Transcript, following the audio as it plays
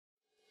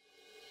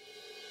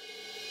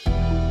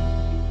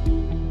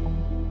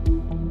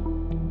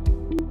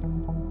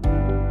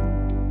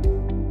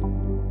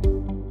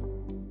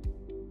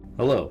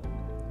Hello,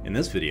 in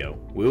this video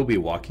we will be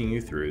walking you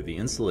through the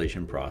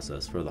installation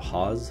process for the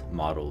Haws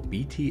model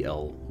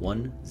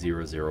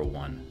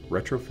BTL1001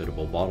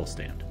 retrofittable bottle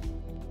stand.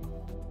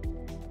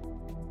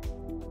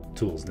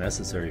 Tools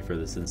necessary for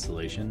this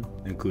installation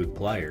include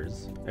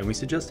pliers, and we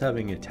suggest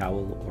having a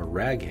towel or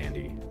rag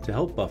handy to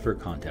help buffer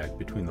contact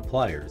between the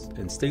pliers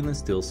and stainless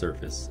steel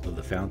surface of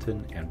the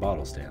fountain and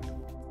bottle stand.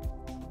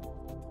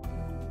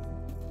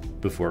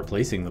 Before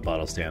placing the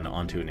bottle stand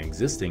onto an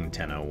existing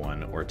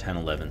 1001 or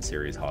 1011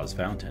 series Haws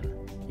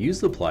fountain,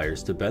 use the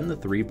pliers to bend the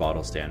 3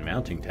 bottle stand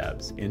mounting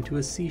tabs into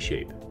a C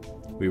shape.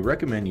 We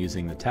recommend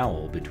using the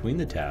towel between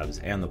the tabs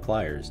and the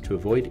pliers to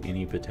avoid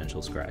any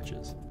potential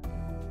scratches.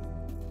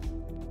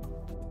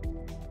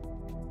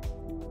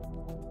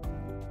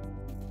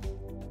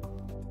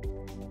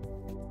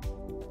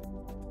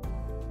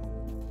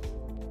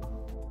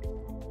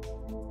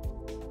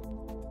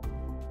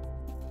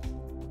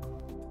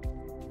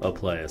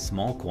 Apply a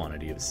small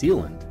quantity of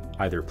sealant,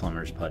 either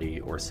plumber's putty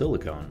or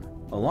silicone,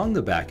 along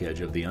the back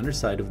edge of the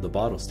underside of the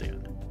bottle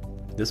stand.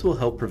 This will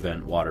help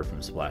prevent water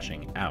from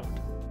splashing out.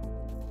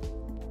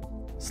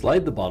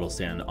 Slide the bottle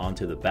stand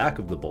onto the back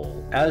of the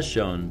bowl as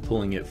shown,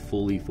 pulling it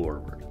fully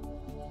forward.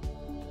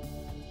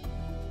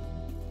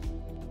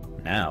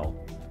 Now,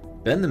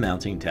 bend the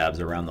mounting tabs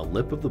around the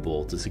lip of the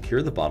bowl to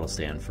secure the bottle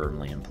stand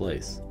firmly in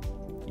place.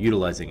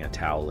 Utilizing a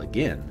towel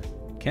again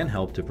can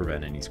help to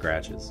prevent any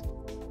scratches.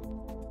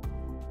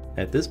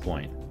 At this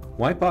point,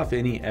 wipe off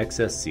any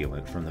excess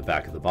sealant from the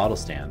back of the bottle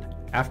stand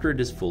after it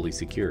is fully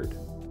secured.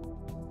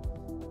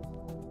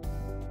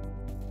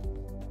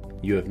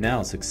 You have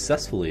now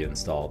successfully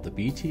installed the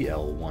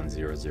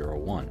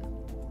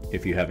BTL1001.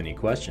 If you have any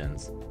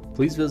questions,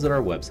 please visit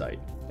our website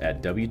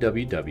at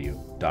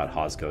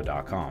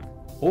www.hawsco.com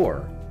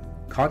or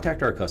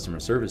contact our customer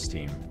service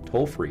team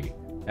toll-free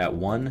at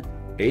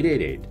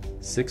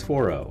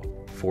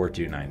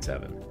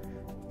 1-888-640-4297.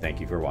 Thank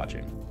you for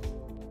watching.